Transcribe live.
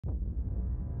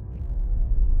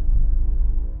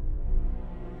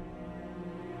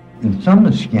And some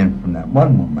of the skin from that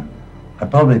one woman, I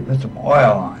probably put some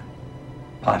oil on,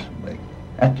 possibly.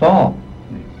 That's all.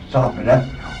 Soften it up.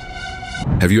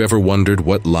 Have you ever wondered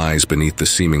what lies beneath the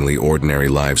seemingly ordinary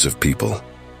lives of people?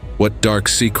 What dark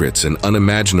secrets and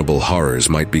unimaginable horrors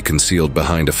might be concealed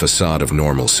behind a facade of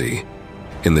normalcy?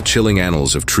 In the chilling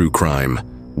annals of true crime,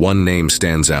 one name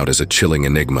stands out as a chilling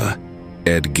enigma: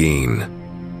 Ed Gein.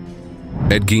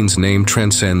 Ed Gein's name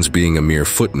transcends being a mere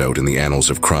footnote in the annals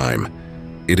of crime.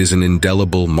 It is an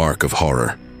indelible mark of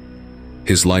horror.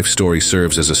 His life story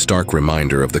serves as a stark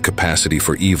reminder of the capacity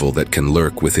for evil that can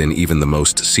lurk within even the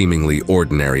most seemingly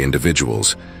ordinary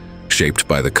individuals, shaped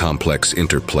by the complex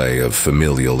interplay of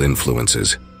familial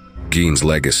influences. Gein's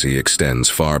legacy extends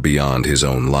far beyond his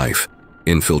own life,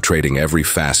 infiltrating every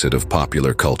facet of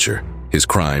popular culture. His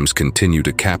crimes continue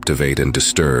to captivate and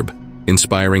disturb,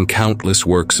 inspiring countless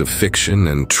works of fiction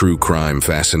and true crime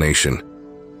fascination.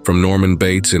 From Norman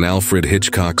Bates in Alfred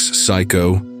Hitchcock's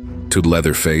Psycho to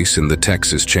Leatherface in the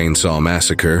Texas Chainsaw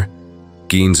Massacre,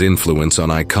 Gein's influence on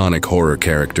iconic horror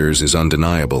characters is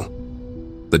undeniable.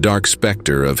 The dark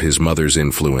specter of his mother's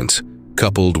influence,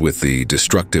 coupled with the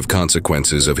destructive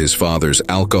consequences of his father's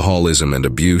alcoholism and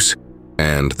abuse,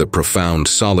 and the profound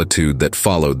solitude that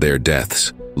followed their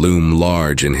deaths, loom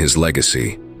large in his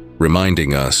legacy,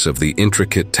 reminding us of the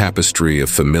intricate tapestry of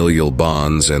familial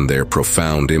bonds and their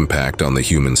profound impact on the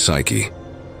human psyche.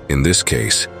 In this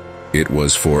case, it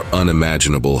was for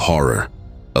unimaginable horror,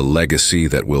 a legacy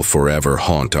that will forever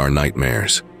haunt our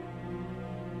nightmares.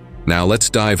 Now let's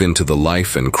dive into the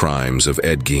life and crimes of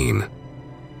Ed Gein.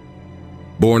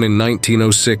 Born in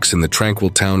 1906 in the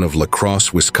tranquil town of La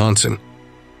Crosse, Wisconsin,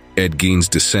 Ed Gein's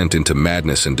descent into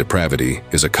madness and depravity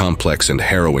is a complex and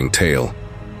harrowing tale,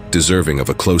 deserving of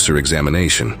a closer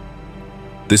examination.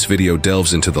 This video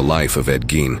delves into the life of Ed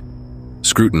Gein,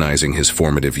 scrutinizing his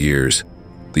formative years,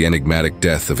 the enigmatic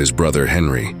death of his brother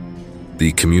Henry,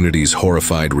 the community's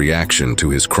horrified reaction to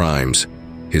his crimes,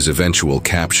 his eventual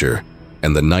capture,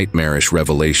 and the nightmarish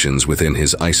revelations within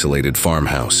his isolated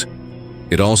farmhouse.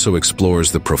 It also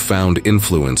explores the profound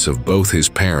influence of both his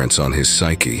parents on his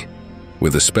psyche,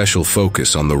 with a special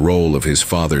focus on the role of his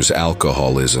father's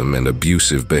alcoholism and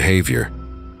abusive behavior,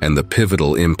 and the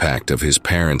pivotal impact of his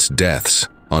parents' deaths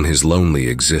on his lonely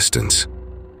existence.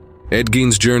 Ed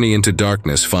Gein's journey into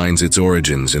darkness finds its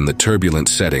origins in the turbulent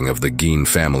setting of the Gein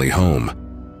family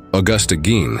home. Augusta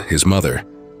Gein, his mother,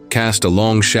 cast a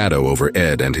long shadow over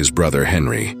Ed and his brother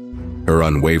Henry. Her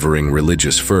unwavering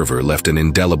religious fervor left an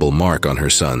indelible mark on her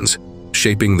sons,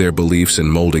 shaping their beliefs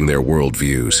and molding their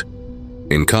worldviews.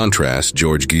 In contrast,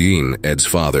 George Gein, Ed's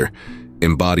father,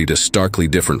 embodied a starkly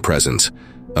different presence.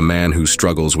 A man who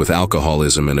struggles with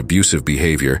alcoholism and abusive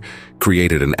behavior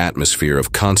created an atmosphere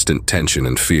of constant tension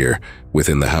and fear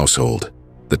within the household.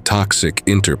 The toxic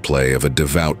interplay of a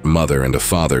devout mother and a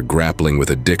father grappling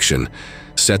with addiction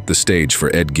set the stage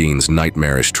for Ed Gein's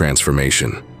nightmarish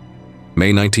transformation.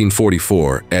 May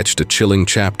 1944 etched a chilling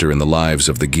chapter in the lives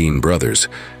of the Gein brothers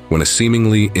when a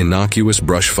seemingly innocuous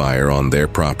brushfire on their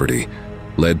property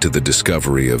led to the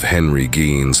discovery of Henry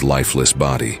Gein's lifeless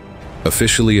body.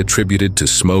 Officially attributed to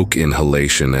smoke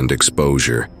inhalation and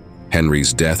exposure,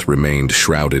 Henry's death remained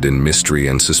shrouded in mystery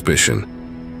and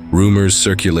suspicion. Rumors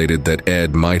circulated that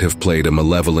Ed might have played a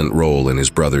malevolent role in his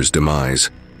brother's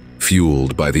demise,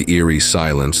 fueled by the eerie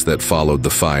silence that followed the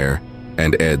fire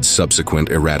and Ed's subsequent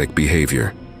erratic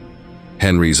behavior.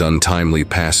 Henry's untimely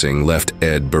passing left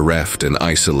Ed bereft and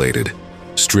isolated,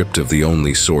 stripped of the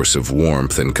only source of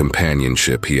warmth and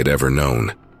companionship he had ever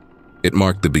known. It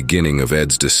marked the beginning of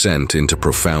Ed's descent into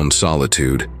profound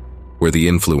solitude, where the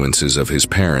influences of his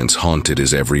parents haunted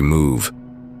his every move.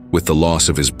 With the loss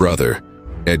of his brother,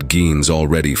 Ed Gein's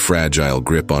already fragile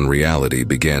grip on reality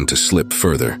began to slip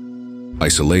further.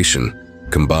 Isolation,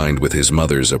 combined with his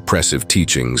mother's oppressive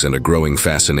teachings and a growing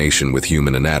fascination with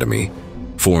human anatomy,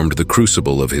 formed the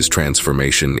crucible of his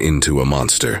transformation into a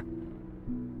monster.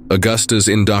 Augusta's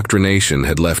indoctrination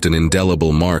had left an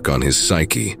indelible mark on his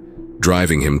psyche,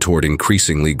 driving him toward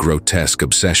increasingly grotesque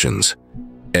obsessions.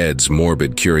 Ed's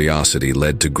morbid curiosity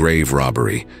led to grave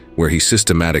robbery, where he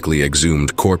systematically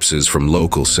exhumed corpses from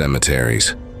local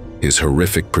cemeteries. His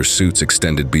horrific pursuits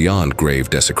extended beyond grave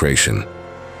desecration,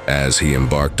 as he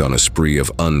embarked on a spree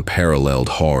of unparalleled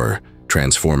horror,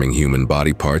 transforming human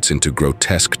body parts into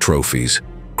grotesque trophies,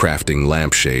 crafting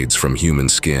lampshades from human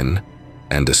skin,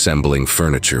 and assembling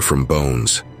furniture from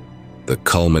bones. The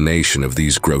culmination of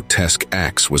these grotesque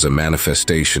acts was a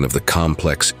manifestation of the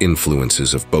complex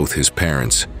influences of both his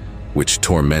parents, which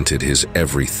tormented his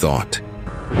every thought.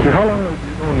 How long have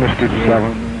you known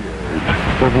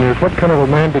Mr. 7 years? What kind of a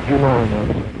man did you know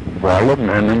him as? Well,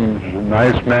 Henry's a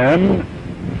nice man.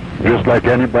 just like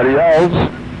anybody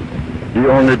else. The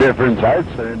only difference I'd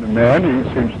say in the man,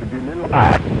 he seems to be a little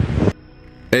hot.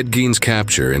 Ed Gein's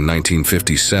capture in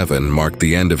 1957 marked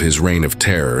the end of his reign of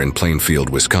terror in Plainfield,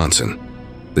 Wisconsin.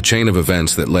 The chain of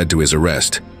events that led to his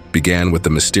arrest began with the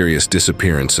mysterious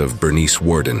disappearance of Bernice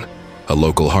Worden, a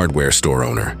local hardware store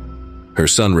owner. Her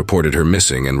son reported her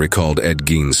missing and recalled Ed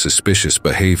Gein's suspicious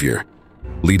behavior,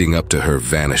 leading up to her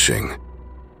vanishing.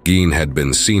 Gein had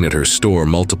been seen at her store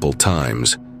multiple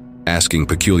times, asking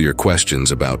peculiar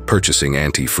questions about purchasing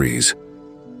antifreeze.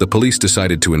 The police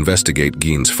decided to investigate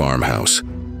Gein's farmhouse,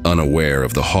 unaware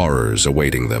of the horrors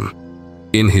awaiting them.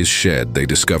 In his shed, they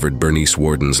discovered Bernice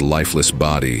Worden's lifeless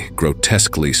body,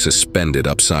 grotesquely suspended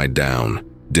upside down,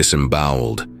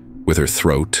 disemboweled, with her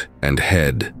throat and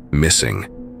head missing.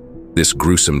 This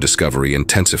gruesome discovery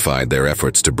intensified their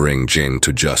efforts to bring Gein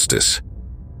to justice.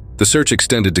 The search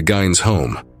extended to Gein's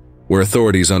home, where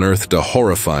authorities unearthed a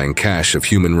horrifying cache of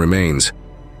human remains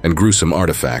and gruesome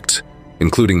artifacts,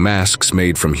 including masks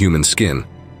made from human skin,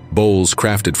 bowls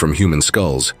crafted from human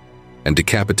skulls, and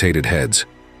decapitated heads.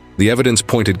 The evidence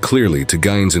pointed clearly to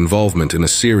Gein's involvement in a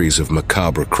series of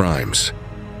macabre crimes.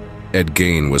 Ed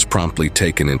Gein was promptly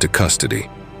taken into custody.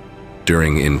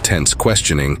 During intense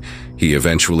questioning, he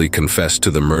eventually confessed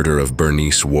to the murder of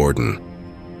Bernice Worden.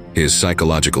 His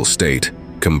psychological state,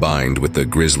 combined with the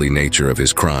grisly nature of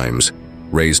his crimes,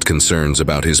 raised concerns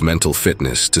about his mental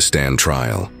fitness to stand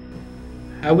trial.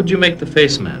 How would you make the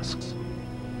face masks?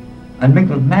 I'd make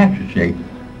them with mattress shape.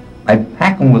 I'd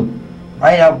pack them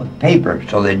right out with paper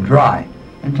so they'd dry,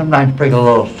 and sometimes sprinkle a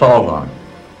little salt on them.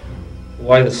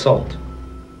 Why the salt?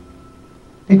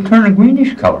 They'd turn a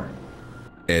greenish color.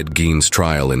 Ed Gein's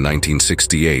trial in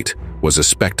 1968 was a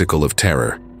spectacle of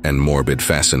terror and morbid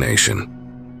fascination.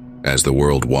 As the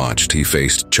world watched, he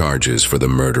faced charges for the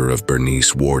murder of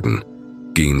Bernice Worden.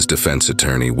 Gein's defense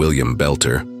attorney, William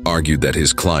Belter, argued that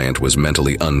his client was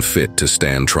mentally unfit to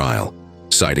stand trial,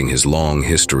 citing his long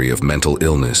history of mental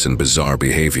illness and bizarre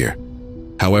behavior.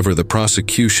 However, the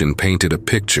prosecution painted a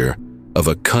picture of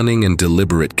a cunning and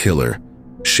deliberate killer,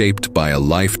 shaped by a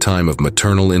lifetime of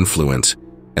maternal influence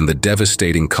and the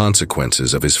devastating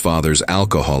consequences of his father's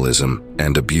alcoholism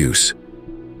and abuse.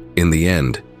 In the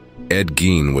end, Ed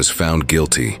Gein was found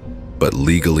guilty, but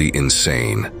legally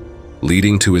insane,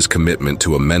 leading to his commitment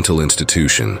to a mental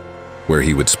institution where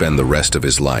he would spend the rest of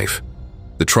his life.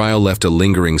 The trial left a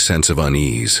lingering sense of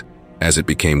unease, as it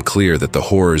became clear that the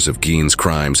horrors of Gein's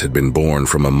crimes had been born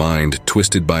from a mind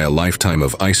twisted by a lifetime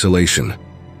of isolation,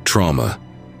 trauma,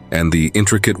 and the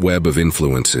intricate web of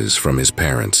influences from his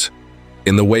parents.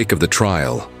 In the wake of the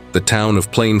trial, the town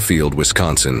of Plainfield,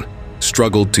 Wisconsin,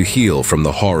 struggled to heal from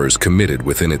the horrors committed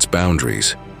within its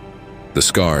boundaries. The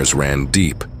scars ran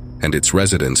deep, and its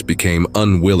residents became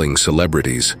unwilling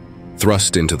celebrities,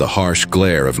 thrust into the harsh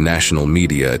glare of national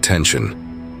media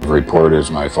attention. The report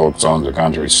is my folks owned a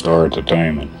country store at the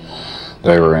time, and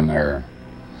they were in there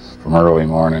from early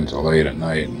morning to late at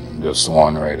night, and just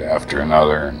one right after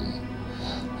another.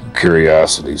 And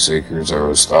curiosity seekers, there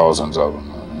was thousands of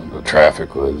them. The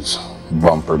traffic was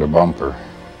bumper to bumper,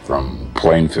 from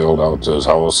Plainfield out to his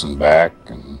house and back,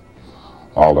 and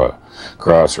all the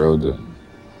crossroads.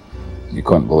 You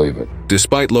couldn't believe it.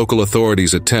 Despite local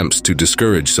authorities' attempts to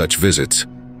discourage such visits,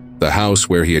 the house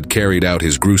where he had carried out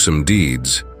his gruesome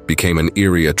deeds became an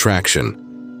eerie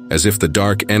attraction, as if the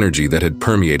dark energy that had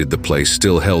permeated the place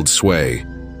still held sway,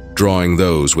 drawing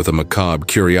those with a macabre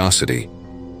curiosity.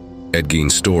 Ed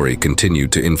Gein's story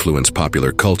continued to influence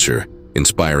popular culture,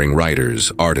 inspiring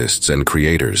writers, artists, and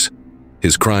creators.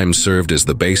 His crimes served as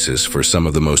the basis for some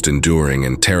of the most enduring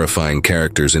and terrifying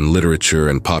characters in literature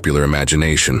and popular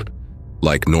imagination,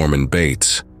 like Norman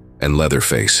Bates and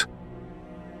Leatherface.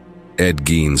 Ed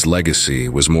Gein's legacy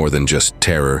was more than just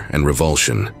terror and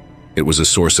revulsion. It was a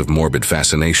source of morbid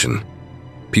fascination.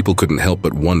 People couldn't help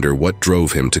but wonder what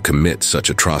drove him to commit such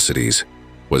atrocities.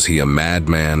 Was he a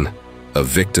madman, a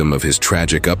victim of his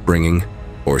tragic upbringing,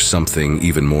 or something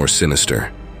even more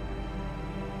sinister?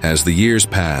 As the years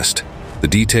passed, the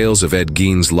details of Ed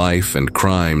Gein's life and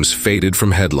crimes faded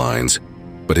from headlines,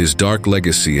 but his dark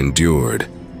legacy endured,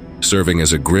 serving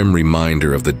as a grim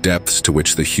reminder of the depths to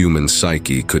which the human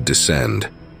psyche could descend.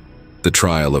 The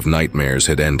trial of nightmares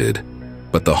had ended,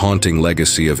 but the haunting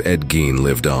legacy of Ed Gein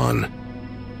lived on.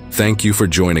 Thank you for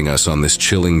joining us on this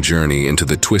chilling journey into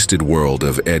the twisted world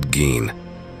of Ed Gein.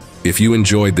 If you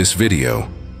enjoyed this video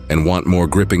and want more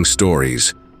gripping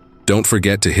stories, don't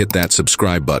forget to hit that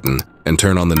subscribe button and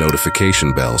turn on the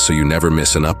notification bell so you never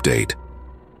miss an update.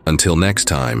 Until next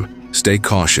time, stay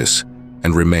cautious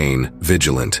and remain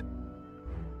vigilant.